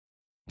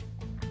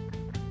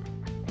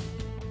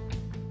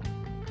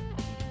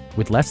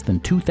With less than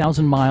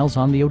 2,000 miles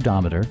on the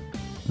odometer,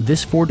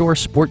 this four-door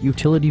sport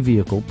utility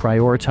vehicle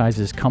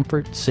prioritizes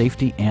comfort,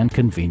 safety, and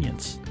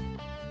convenience.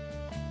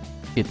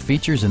 It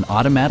features an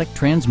automatic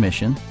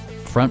transmission,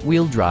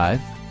 front-wheel drive,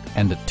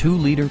 and a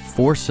 2-liter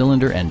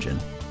 4-cylinder engine.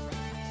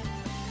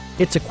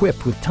 It's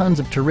equipped with tons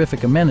of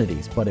terrific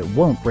amenities, but it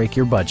won't break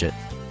your budget,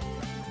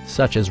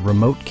 such as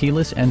remote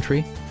keyless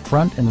entry,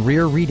 front and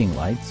rear reading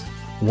lights,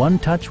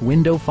 one-touch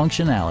window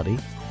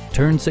functionality,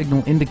 turn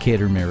signal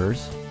indicator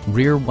mirrors,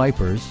 rear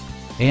wipers,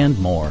 and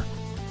more.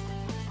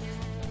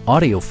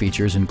 Audio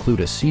features include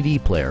a CD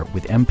player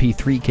with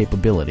MP3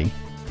 capability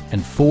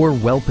and 4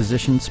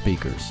 well-positioned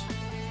speakers.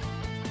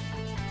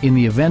 In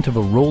the event of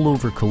a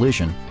rollover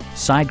collision,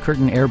 side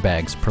curtain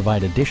airbags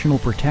provide additional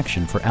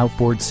protection for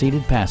outboard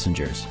seated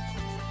passengers.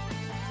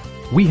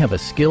 We have a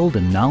skilled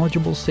and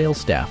knowledgeable sales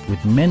staff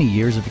with many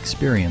years of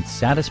experience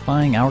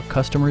satisfying our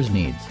customers'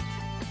 needs.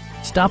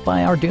 Stop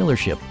by our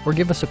dealership or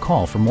give us a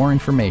call for more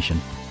information.